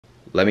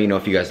let me know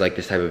if you guys like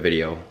this type of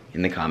video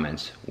in the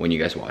comments when you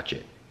guys watch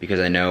it.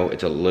 Because I know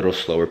it's a little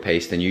slower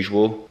paced than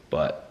usual,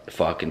 but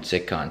fucking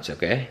sick cunts,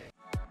 okay?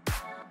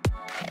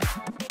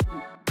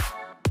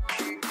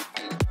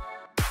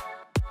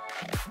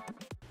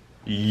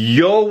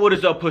 Yo, what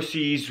is up,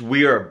 pussies?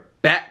 We are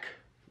back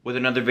with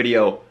another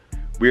video.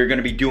 We are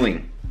gonna be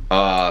doing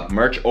a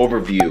merch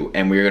overview,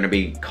 and we're gonna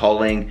be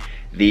calling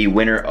the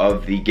winner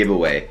of the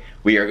giveaway.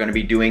 We are gonna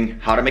be doing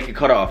how to make a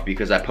cutoff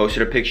because I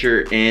posted a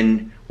picture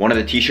in one of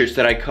the t-shirts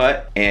that I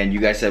cut, and you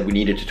guys said we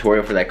need a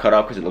tutorial for that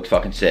cutoff because it looks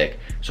fucking sick.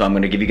 So I'm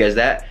gonna give you guys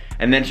that,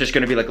 and then it's just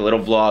gonna be like a little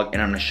vlog,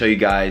 and I'm gonna show you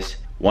guys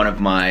one of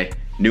my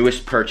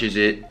newest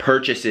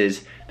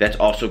purchases that's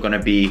also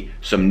gonna be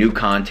some new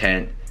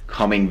content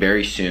coming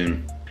very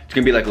soon. It's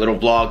gonna be like a little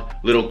vlog,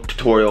 little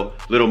tutorial,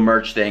 little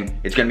merch thing.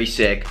 It's gonna be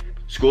sick.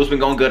 School's been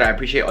going good. I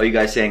appreciate all you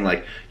guys saying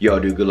like, yo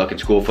dude, good luck in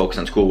school, focus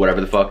on school,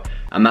 whatever the fuck.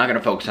 I'm not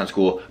gonna focus on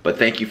school, but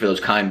thank you for those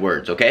kind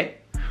words, okay?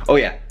 Oh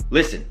yeah,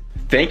 listen,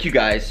 thank you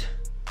guys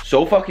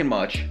so fucking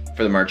much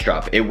for the merch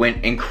drop. It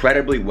went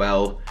incredibly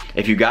well.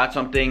 If you got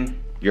something,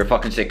 you're a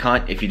fucking sick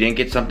cunt. If you didn't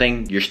get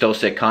something, you're still a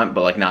sick cunt,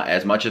 but like not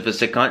as much of a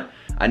sick cunt.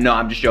 I know,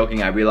 I'm just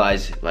joking. I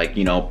realize like,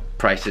 you know,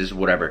 prices,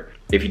 whatever.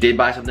 If you did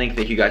buy something,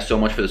 thank you guys so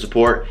much for the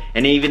support.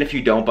 And even if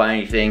you don't buy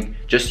anything,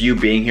 just you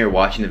being here,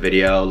 watching the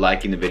video,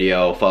 liking the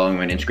video, following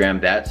me on Instagram,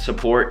 that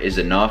support is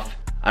enough.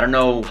 I don't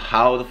know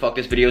how the fuck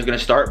this video is gonna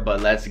start,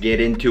 but let's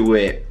get into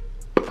it.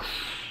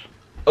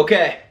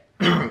 Okay,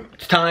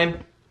 it's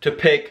time to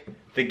pick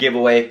the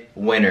giveaway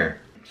winner.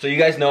 So you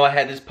guys know I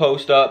had this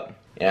post up,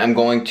 and I'm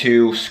going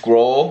to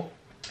scroll.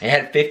 It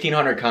had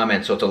 1,500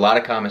 comments, so it's a lot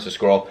of comments to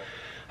scroll.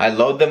 I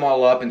load them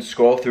all up and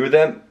scroll through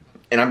them,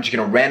 and I'm just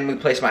gonna randomly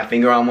place my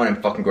finger on one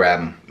and fucking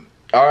grab them.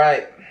 All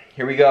right,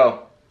 here we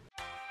go.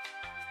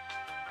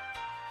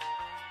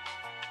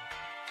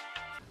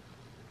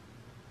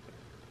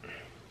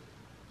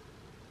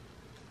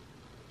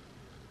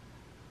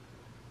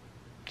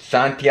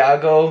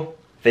 Santiago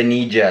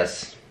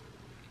Venijas.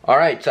 All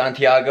right,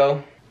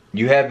 Santiago,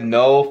 you have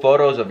no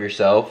photos of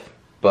yourself,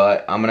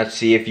 but I'm gonna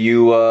see if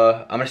you,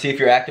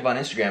 you're active on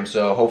Instagram.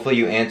 So hopefully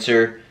you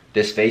answer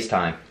this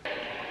FaceTime.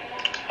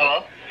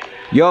 Hello?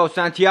 Yo,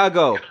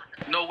 Santiago.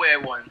 No way I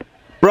won.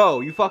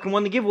 Bro, you fucking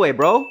won the giveaway,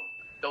 bro.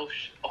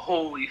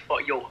 Holy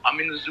fuck, yo, I'm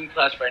in the Zoom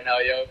class right now,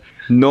 yo.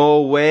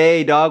 No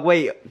way, dog.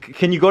 Wait,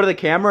 can you go to the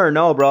camera or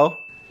no, bro?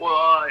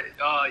 Well,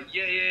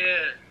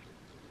 yeah.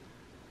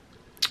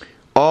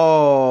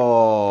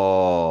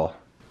 Oh,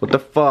 what the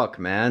fuck,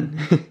 man?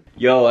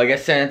 Yo, I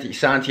guess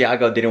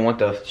Santiago didn't want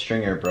the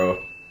stringer,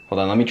 bro. Hold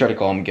on, let me try to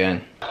call him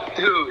again.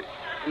 Dude,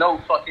 no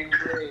fucking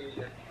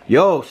way.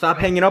 Yo, stop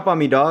hanging up on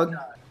me, dog.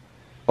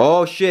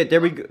 Oh shit,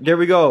 there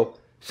we go.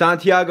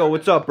 Santiago,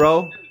 what's up,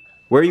 bro?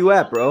 Where you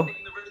at, bro?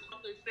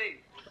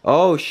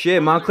 Oh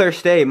shit, Montclair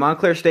State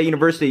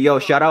University. Yo,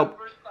 shout out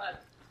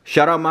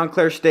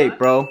Montclair State,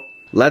 bro.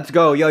 Let's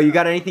go. Yo, you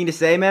got anything to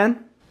say,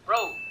 man? Bro,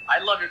 I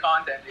love your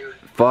content, dude.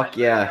 Fuck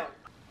yeah.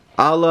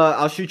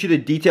 I'll shoot you the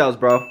details,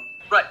 bro.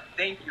 Right,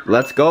 thank you. Bro.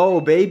 Let's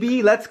go,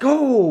 baby. Let's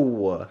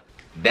go.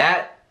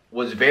 That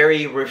was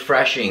very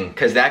refreshing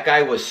because that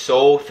guy was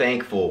so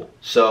thankful.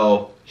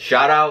 So,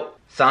 shout out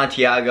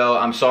Santiago.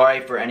 I'm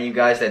sorry for any of you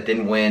guys that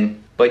didn't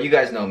win, but you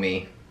guys know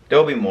me.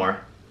 There'll be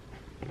more.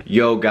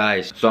 Yo,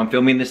 guys. So I'm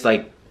filming this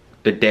like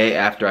the day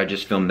after I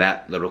just filmed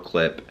that little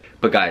clip.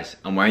 But guys,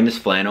 I'm wearing this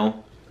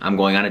flannel. I'm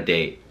going on a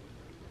date.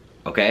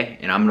 Okay?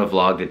 And I'm gonna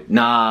vlog it.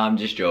 Nah, I'm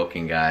just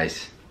joking,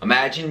 guys.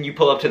 Imagine you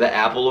pull up to the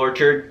apple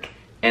orchard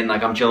and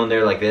like I'm chilling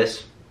there like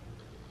this.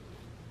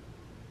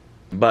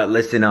 But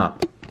listen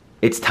up.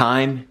 It's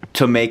time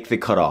to make the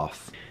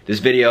cutoff. This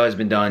video has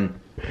been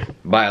done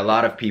by a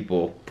lot of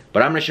people,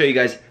 but I'm gonna show you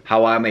guys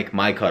how I make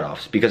my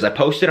cutoffs because I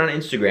posted on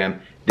Instagram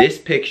this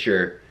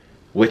picture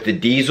with the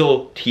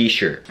Diesel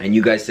t-shirt, and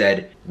you guys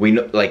said,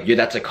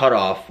 that's a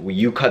cutoff,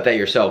 you cut that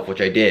yourself,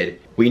 which I did.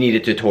 We need a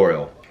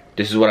tutorial.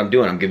 This is what I'm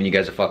doing. I'm giving you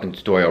guys a fucking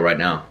tutorial right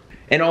now.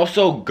 And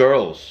also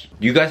girls,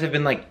 you guys have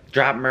been like,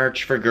 drop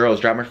merch for girls,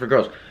 drop merch for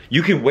girls.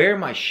 You can wear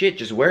my shit,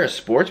 just wear a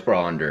sports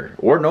bra under,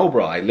 or no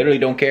bra, I literally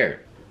don't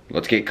care.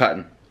 Let's get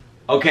cutting.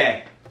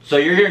 Okay, so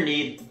you're gonna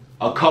need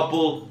a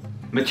couple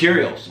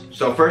materials.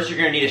 So first you're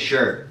gonna need a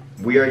shirt.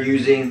 We are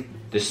using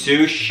the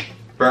Soosh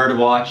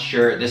Birdwatch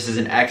shirt. This is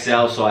an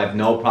XL, so I have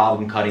no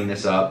problem cutting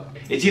this up.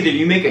 It's either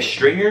you make a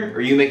stringer or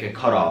you make a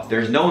cutoff.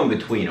 There's no in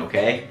between,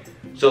 okay?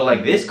 So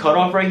like this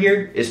cutoff right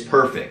here is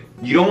perfect.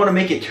 You don't wanna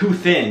make it too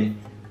thin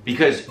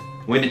because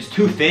when it's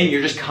too thin,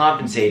 you're just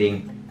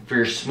compensating for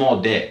your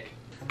small dick.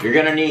 You're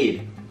gonna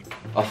need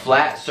a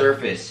flat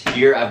surface.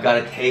 Here I've got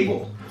a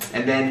table.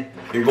 And then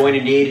you're going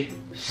to need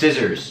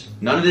scissors.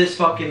 None of this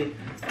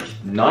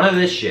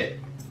shit.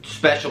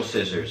 Special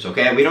scissors,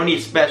 okay? We don't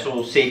need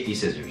special safety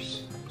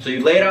scissors. So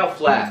you lay it out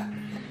flat.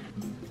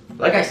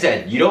 Like I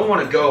said, you don't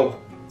want to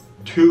go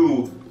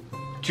too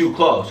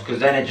close because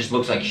then it just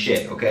looks like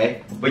shit,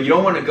 okay? But you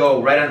don't want to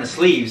go right on the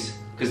sleeves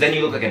because then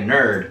you look like a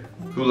nerd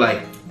who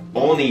like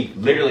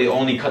literally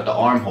only cut the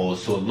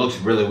armholes, so it looks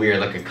really weird,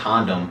 like a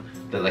condom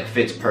that like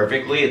fits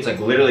perfectly. It's like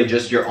literally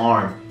just your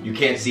arm. You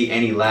can't see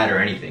any lat or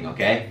anything,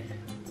 okay?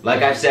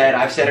 Like I've said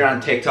it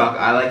on TikTok,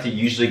 I like to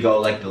usually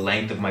go like the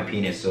length of my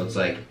penis, so it's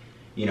like,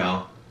 you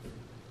know,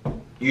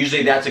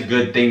 usually that's a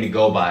good thing to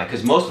go by,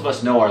 because most of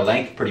us know our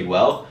length pretty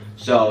well,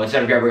 so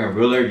instead of grabbing a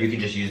ruler, you can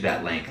just use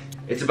that length.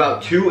 It's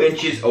about 2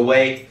 inches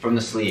away from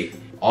the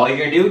sleeve. All you're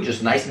gonna do,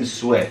 just nice and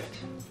swift.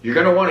 You're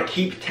gonna wanna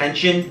keep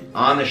tension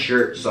on the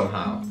shirt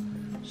somehow.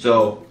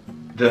 So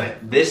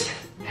this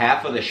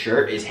half of the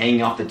shirt is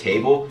hanging off the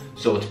table,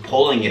 so it's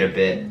pulling it a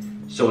bit,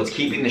 so it's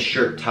keeping the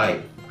shirt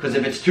tight. Because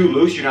if it's too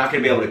loose, you're not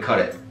gonna be able to cut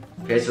it.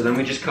 Okay, so then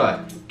we just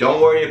cut.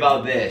 Don't worry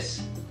about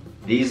this.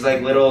 These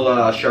like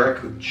little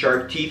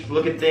shark teeth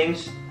looking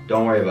things,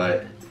 don't worry about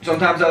it.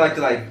 Sometimes I like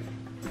to like,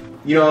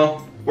 you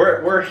know,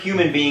 we're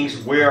human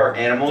beings, we are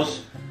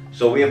animals,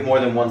 so we have more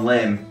than one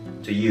limb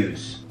to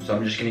use. So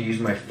I'm just gonna use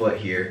my foot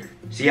here.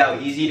 See how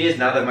easy it is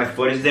now that my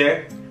foot is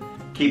there?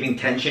 Keeping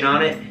tension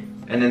on it.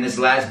 And then this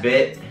last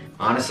bit,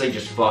 honestly,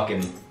 just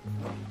fucking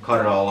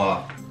cut it all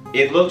off.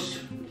 It looks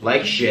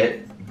like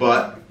shit,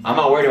 but I'm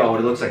not worried about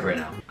what it looks like right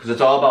now, because it's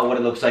all about what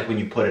it looks like when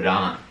you put it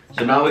on.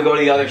 So now we go to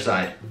the other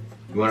side.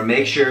 You want to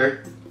make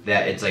sure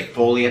that it's like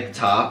fully at the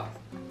top,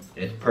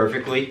 and it's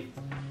perfectly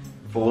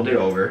folded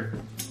over.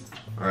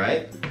 All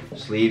right,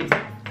 sleeve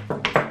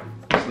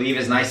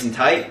is nice and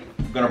tight.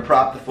 I'm gonna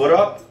prop the foot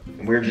up,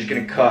 and we're just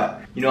gonna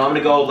cut. You know, I'm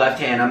gonna go left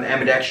hand. I'm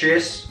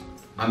ambidextrous.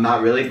 I'm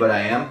not really, but I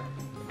am.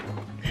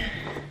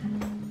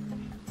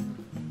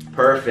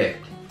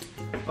 Perfect.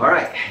 All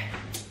right.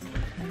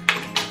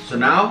 So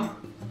now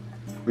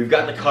we've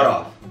got the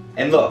cutoff.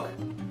 And look,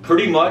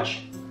 pretty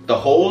much the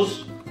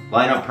holes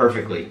line up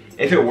perfectly.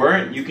 If it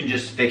weren't, you can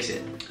just fix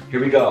it. Here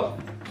we go.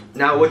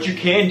 Now what you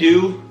can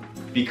do,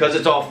 because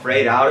it's all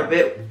frayed out a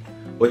bit,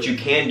 what you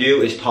can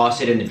do is toss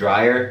it in the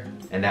dryer,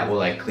 and that will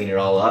like clean it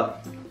all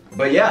up.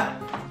 But yeah,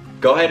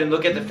 go ahead and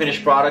look at the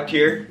finished product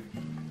here.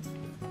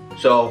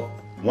 So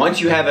once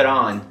you have it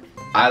on,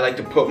 I like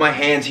to put my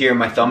hands here,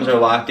 my thumbs are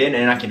locked in,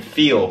 and I can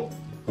feel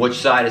which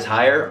side is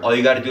higher. All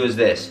you gotta do is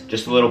this,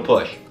 just a little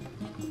push.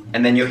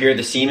 And then you'll hear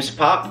the seams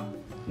pop.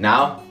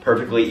 Now,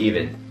 perfectly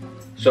even.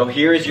 So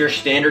here is your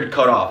standard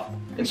cutoff.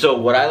 And so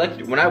what I like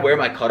to do, when I wear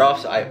my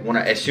cutoffs,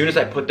 as soon as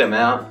I put them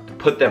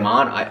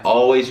on, I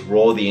always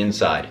roll the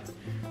inside.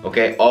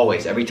 Okay,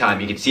 always, every time.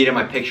 You can see it in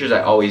my pictures,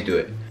 I always do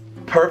it.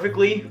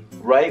 Perfectly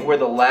right where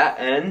the lat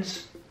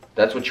ends,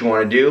 that's what you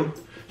wanna do.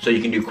 So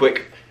you can do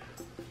quick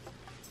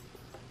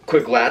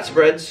lat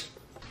spreads.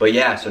 But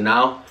yeah, so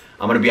now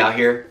I'm gonna be out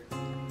here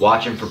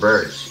watching for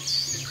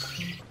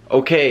birds.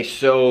 Okay,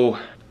 so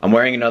I'm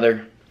wearing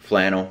another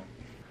flannel.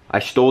 I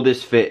stole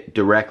this fit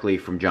directly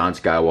from John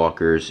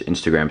Skywalker's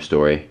Instagram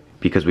story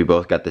because we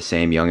both got the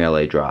same Young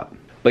LA drop.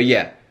 But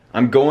yeah,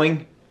 I'm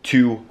going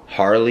to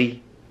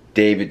Harley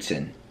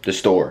Davidson, the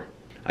store.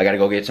 I gotta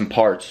go get some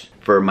parts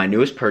for my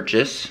newest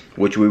purchase,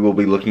 which we will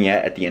be looking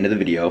at the end of the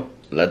video.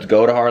 Let's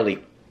go to Harley.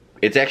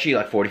 It's actually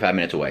like 45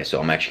 minutes away,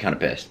 so I'm actually kind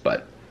of pissed,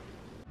 but.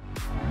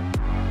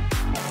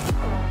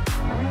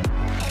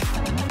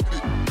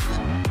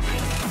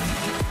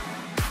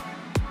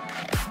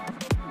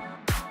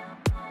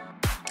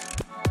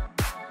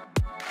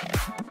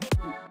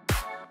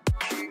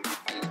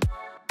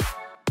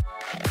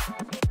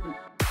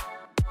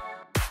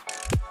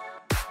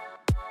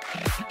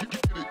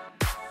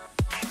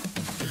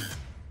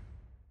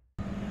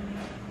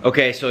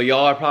 Okay, so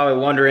y'all are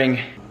probably wondering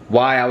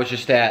why I was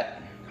just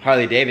at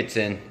Harley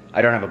Davidson.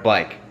 I don't have a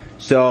bike.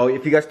 So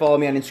if you guys follow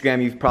me on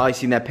Instagram, you've probably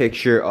seen that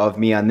picture of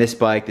me on this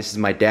bike. This is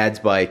my dad's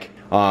bike.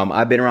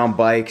 I've been around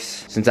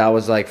bikes since I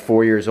was like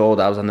 4 years old.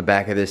 I was on the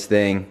back of this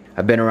thing.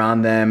 I've been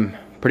around them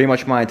pretty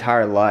much my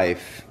entire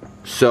life.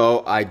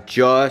 So I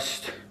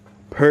just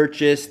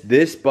purchased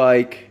this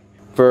bike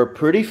for a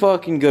pretty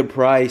fucking good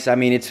price. I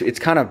mean, it's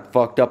kind of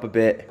fucked up a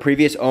bit.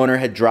 Previous owner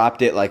had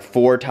dropped it like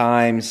 4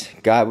 times.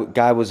 Guy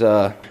was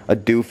a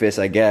doofus,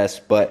 I guess,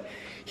 but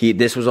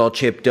this was all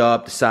chipped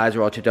up. The sides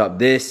were all chipped up.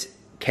 This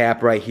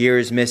cap right here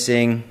is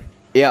missing.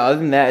 Yeah, other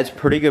than that, it's a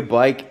pretty good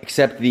bike,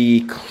 except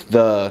the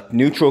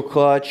neutral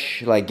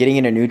clutch, like getting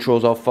into neutral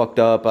is all fucked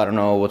up. I don't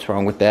know what's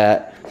wrong with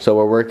that. So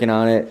we're working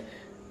on it.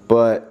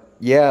 But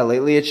yeah,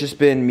 lately it's just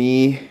been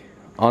me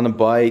on the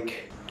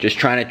bike, just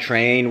trying to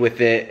train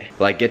with it,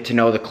 like get to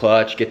know the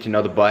clutch, get to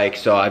know the bike.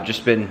 So I've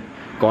just been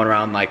going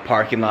around like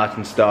parking lots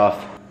and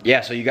stuff.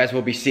 Yeah, so you guys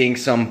will be seeing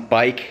some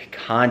bike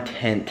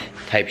content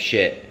type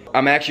shit.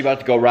 I'm actually about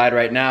to go ride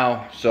right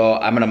now, so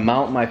I'm gonna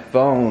mount my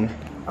phone.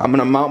 I'm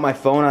gonna mount my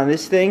phone on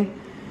this thing,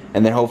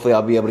 and then hopefully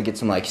I'll be able to get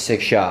some like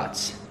sick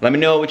shots. Let me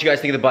know what you guys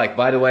think of the bike.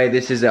 By the way,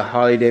 this is a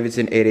Harley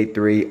Davidson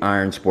 883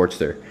 Iron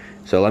Sportster.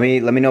 So let me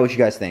know what you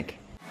guys think.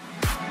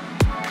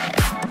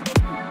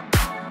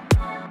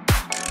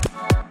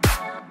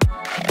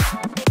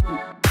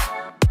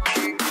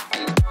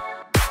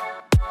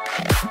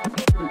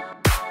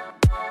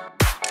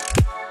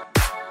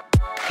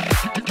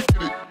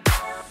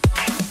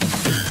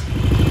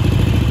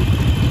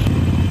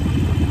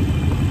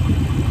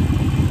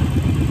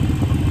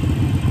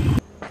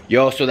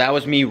 Yo, so that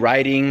was me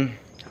riding.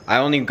 I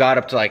only go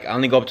up to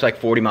like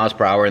 40 miles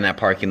per hour in that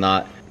parking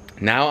lot.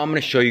 Now I'm gonna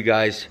show you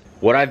guys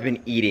what I've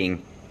been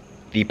eating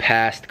the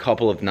past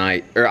couple of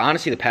nights, or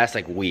honestly the past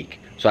like week.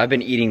 So I've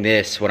been eating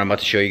this, what I'm about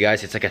to show you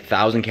guys. It's like a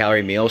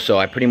 1,000-calorie meal, so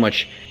I pretty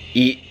much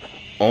eat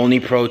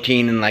only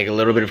protein and like a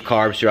little bit of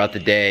carbs throughout the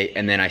day,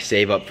 and then I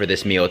save up for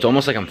this meal. It's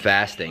almost like I'm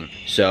fasting.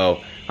 So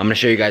I'm gonna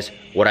show you guys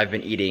what I've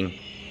been eating.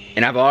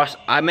 And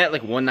I'm at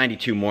like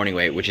 192 morning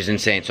weight, which is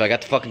insane. So I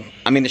got the fucking,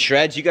 the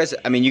shreds, you guys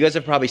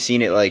have probably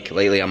seen it like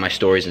lately on my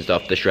stories and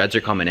stuff. The shreds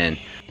are coming in.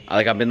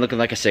 I've been looking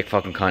like a sick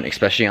fucking cunt,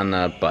 especially on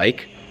the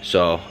bike.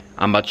 So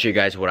I'm about to show you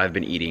guys what I've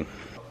been eating.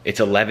 It's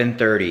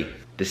 11:30.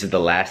 This is the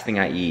last thing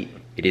I eat.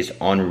 It is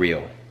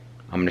unreal.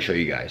 I'm gonna show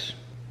you guys.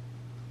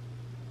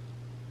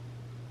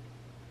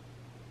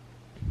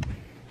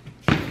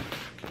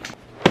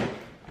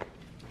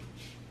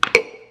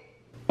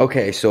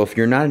 Okay, so if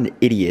you're not an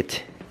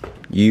idiot,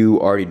 you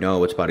already know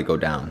what's about to go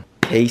down.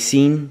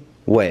 Casein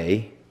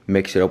whey,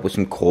 mix it up with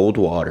some cold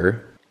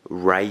water,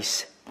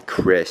 rice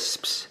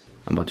crisps.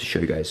 I'm about to show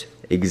you guys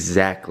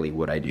exactly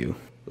what I do.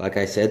 Like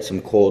I said, some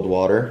cold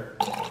water.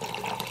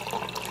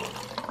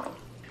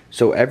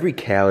 So every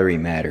calorie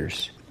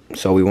matters.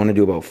 So we want to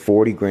do about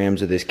 40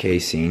 grams of this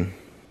casein.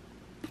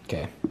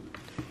 Okay,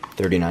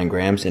 39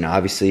 grams, and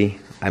obviously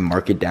I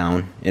mark it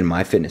down in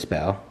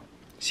MyFitnessPal.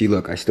 See,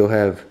 look, I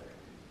have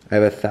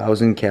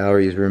 1,000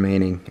 calories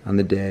remaining on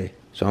the day.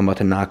 So I'm about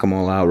to knock them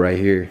all out right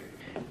here.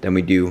 Then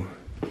we do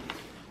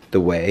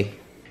the whey.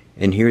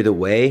 And here the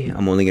whey,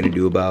 I'm only gonna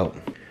do about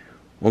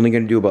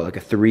like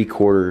a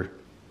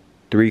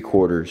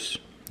 3/4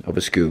 of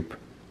a scoop.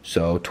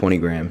 So 20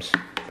 grams.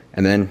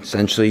 And then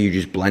essentially you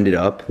just blend it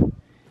up.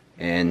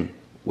 And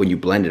when you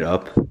blend it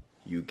up,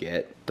 you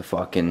get the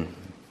fucking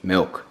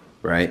milk,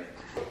 right?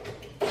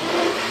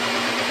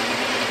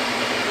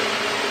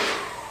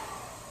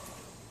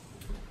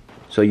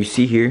 So you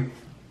see here,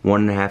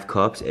 1.5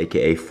 cups,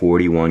 aka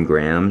 41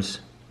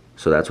 grams.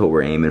 So that's what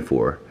we're aiming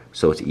for.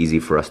 So it's easy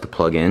for us to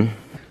plug in.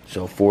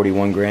 So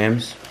 41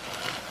 grams.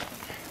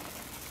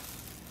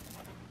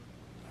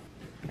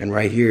 And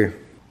right here,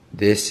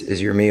 this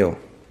is your meal.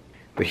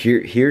 But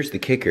here's the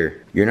kicker.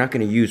 You're not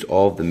gonna use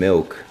all of the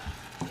milk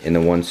in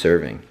the one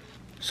serving.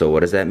 So what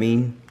does that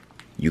mean?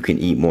 You can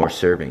eat more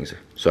servings.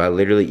 So I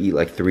literally eat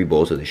like 3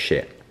 bowls of this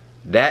shit.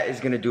 That is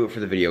gonna do it for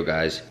the video,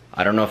 guys.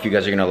 I don't know if you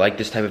guys are gonna like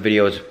this type of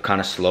video. It's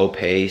kind of slow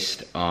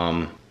paced.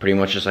 Pretty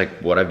much just like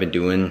what I've been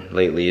doing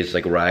lately is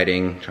like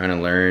riding, trying to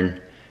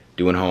learn,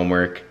 doing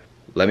homework.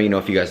 Let me know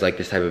if you guys like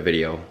this type of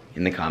video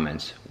in the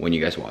comments when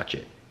you guys watch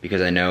it.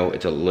 Because I know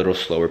it's a little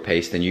slower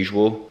paced than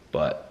usual,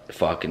 but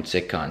fucking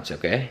sick cunts,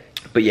 okay?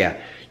 But yeah,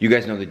 you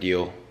guys know the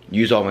deal.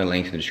 Use all my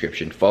links in the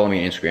description. Follow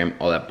me on Instagram,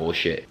 all that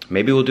bullshit.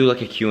 Maybe we'll do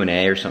like a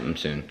Q&A or something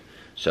soon.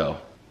 So,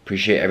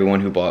 appreciate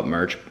everyone who bought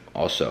merch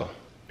also.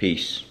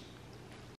 Peace.